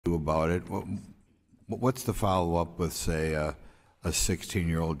About it. What's the follow-up with, say, a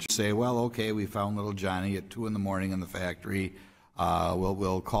 16-year-old? Say, well, okay, we found little Johnny at 2 in the morning in the factory.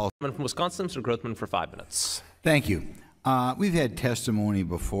 We'll call. From Wisconsin, Mr. Grothman, for 5 minutes. Thank you. We've had testimony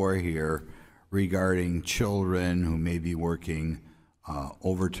before here regarding children who may be working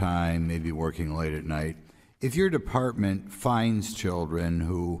overtime, maybe working late at night. If your department finds children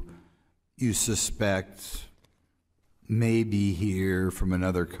who you suspect may be here from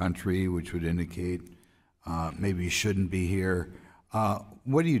another country, which would indicate maybe shouldn't be here,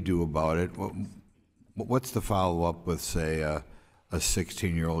 what do you do about it? What's the follow-up with, say, a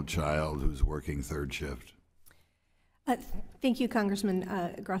 16-year-old child who's working third shift? Thank you, Congressman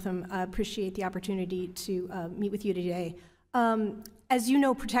Grothman. I appreciate the opportunity to meet with you today. As you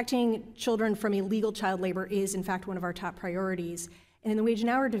know, protecting children from illegal child labor is, in fact, one of our top priorities. And in the Wage and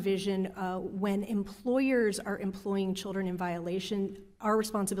Hour Division, when employers are employing children in violation, our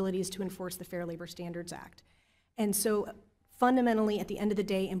responsibility is to enforce the Fair Labor Standards Act. And so fundamentally, at the end of the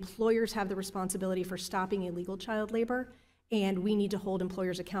day, employers have the responsibility for stopping illegal child labor, and we need to hold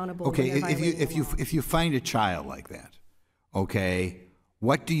employers accountable. Okay, if you find a child like that, okay,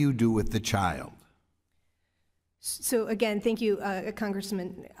 what do you do with the child? So again, thank you,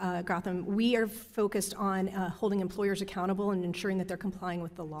 Congressman Grothman. We are focused on holding employers accountable and ensuring that they're complying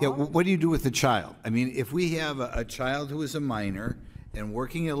with the law. Yeah, what do you do with the child? I mean, if we have a child who is a minor and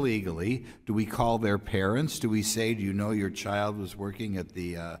working illegally, do we call their parents? Do we say, do you know your child was working at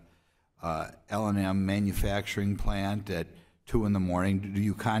the L&M manufacturing plant at 2 in the morning? Do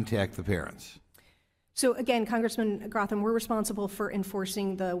you contact the parents? So again, Congressman Grothman, we're responsible for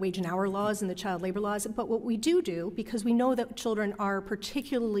enforcing the wage and hour laws and the child labor laws. But what we do, because we know that children are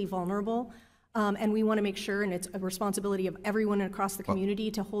particularly vulnerable, and we want to make sure, and it's a responsibility of everyone across the community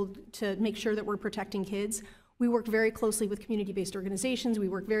to make sure that we're protecting kids. We work very closely with community-based organizations. We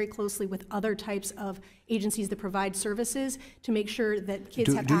work very closely with other types of agencies that provide services to make sure that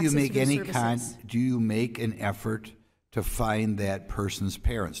kids have access to those services. Do you make an effort to find that person's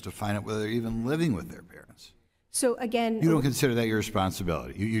parents, to find out whether they're even living with their parents? So again, you don't consider that your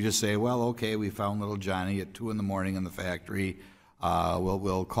responsibility. You just say, well, okay, we found little Johnny at 2 in the morning in the factory.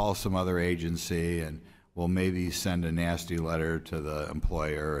 We'll call some other agency and we'll maybe send a nasty letter to the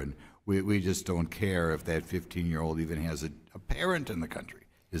employer, and we just don't care if that 15-year-old even has a parent in the country.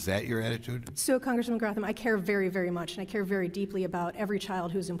 Is that your attitude? So, Congressman Grothman, I care very, very much, and I care very deeply about every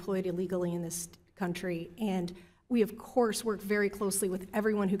child who's employed illegally in this country. And we, of course, work very closely with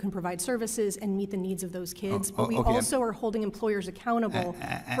everyone who can provide services and meet the needs of those kids. But we also are holding employers accountable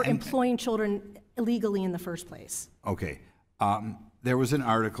for employing children illegally in the first place. Okay. There was an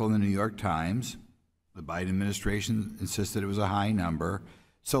article in the New York Times. The Biden administration insisted it was a high number.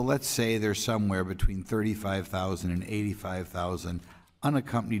 So let's say there's somewhere between 35,000 and 85,000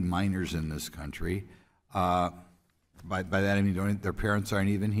 unaccompanied minors in this country. By that I mean their parents aren't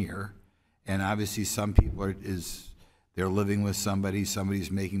even here. And obviously some people they're living with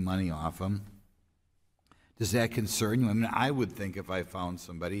somebody's making money off them. Does that concern you? I mean, I would think if I found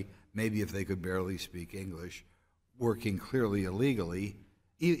somebody, maybe if they could barely speak English, working clearly illegally,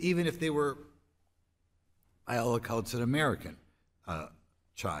 even if they were, by all accounts, an American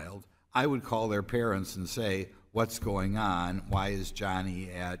child, I would call their parents and say, what's going on? Why is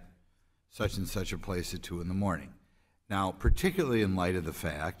Johnny at such and such a place at 2 in the morning? Now, particularly in light of the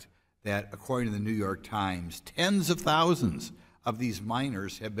fact that, according to the New York Times, tens of thousands of these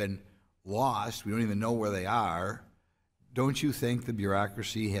minors have been lost. We don't even know where they are. Don't you think the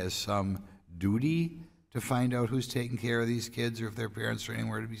bureaucracy has some duty to find out who's taking care of these kids or if their parents are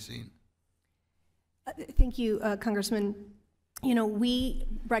anywhere to be seen? Thank you, Congressman. You know, we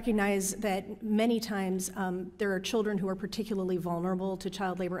recognize that many times there are children who are particularly vulnerable to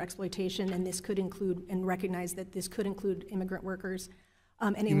child labor exploitation, and this could include, and recognize that this could include immigrant workers.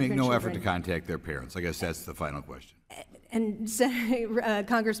 You make no effort to contact their parents. I guess that's the final question. And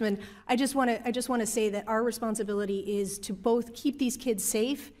Congressman, I just want to say that our responsibility is to both keep these kids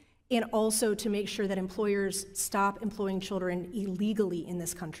safe and also to make sure that employers stop employing children illegally in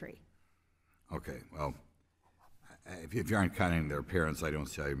this country. Okay, well, if you aren't contacting their parents, I don't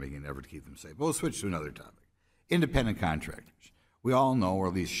see how you're making an effort to keep them safe. But we'll switch to another topic. Independent contractors. We all know, or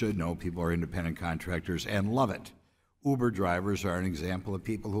at least should know, people are independent contractors and love it. Uber drivers are an example of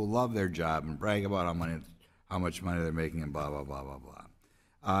people who love their job and brag about how much money they're making and blah, blah, blah, blah,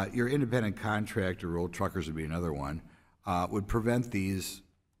 blah. Your independent contractor rule, truckers would be another one, would prevent these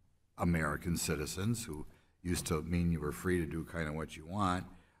American citizens, who used to mean you were free to do kind of what you want.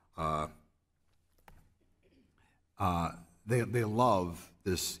 They love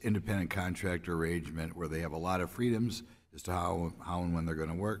this independent contractor arrangement where they have a lot of freedoms, as to how and when they're going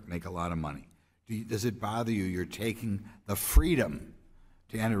to work, make a lot of money. Does it bother you? You're taking the freedom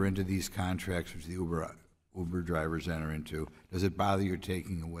to enter into these contracts, which the Uber drivers enter into. Does it bother you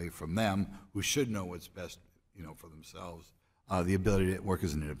taking away from them, who should know what's best, for themselves, the ability to work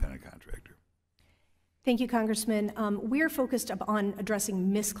as an independent contractor? Thank you, Congressman. We are focused on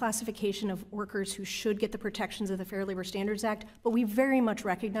addressing misclassification of workers who should get the protections of the Fair Labor Standards Act, but we very much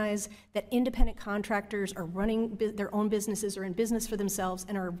recognize that independent contractors are running their own businesses or in business for themselves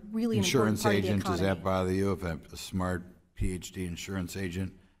and are really an important part of the economy. Insurance agent, does that bother you? If a smart PhD insurance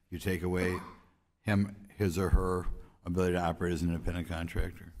agent, you take away his or her ability to operate as an independent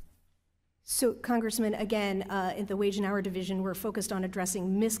contractor? So, Congressman, again, in the Wage and Hour Division, we're focused on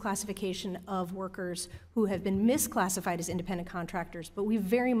addressing misclassification of workers who have been misclassified as independent contractors. But we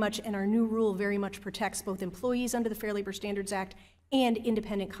very much, and our new rule very much protects both employees under the Fair Labor Standards Act and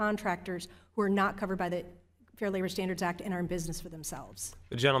independent contractors who are not covered by the Fair Labor Standards Act and are in business for themselves.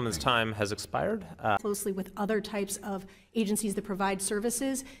 The gentleman's time has expired. Closely with other types of agencies that provide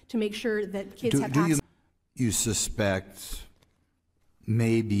services to make sure that kids have access. You suspect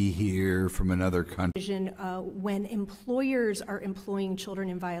maybe here from another country? When employers are employing children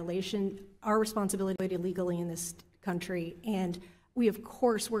in violation, our responsibility legally in this country, and we of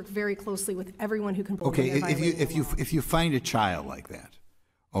course work very closely with everyone who can. Okay, if you find a child like that,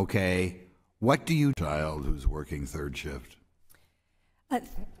 okay, what do you child who's working third shift?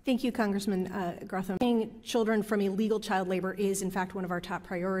 Thank you, Congressman Grothman. Protecting children from illegal child labor is in fact one of our top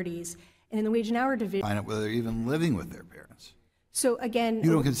priorities, and in the Wage and Hour Division, find out whether they're even living with their parents. So again,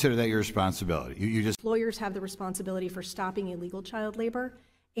 you don't consider that your responsibility. You just employers have the responsibility for stopping illegal child labor,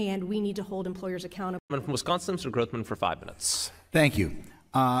 and we need to hold employers accountable. From Wisconsin, Mr. Grothman for 5 minutes. Thank you.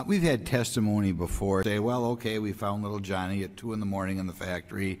 We've had testimony before say, well, okay, we found little Johnny at 2 in the morning in the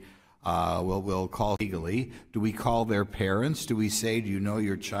factory. We'll call legally. Do we call their parents? Do we say, do you know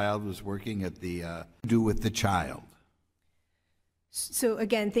your child was working at the do with the child? So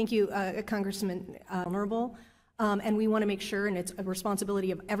again, thank you, Congressman Vulnerable. And we want to make sure, and it's a responsibility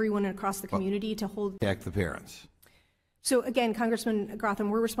of everyone across the community to hold. Protect the parents. So again, Congressman Grothman,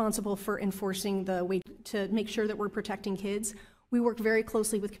 we're responsible for enforcing the way to make sure that we're protecting kids. We work very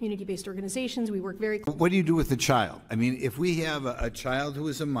closely with community-based organizations. We work very. What do you do with the child? I mean, if we have a child who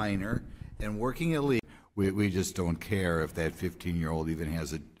is a minor and working illegally, we just don't care if that 15-year-old even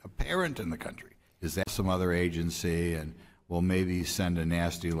has a parent in the country. Is that some other agency, and we'll maybe send a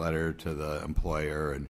nasty letter to the employer and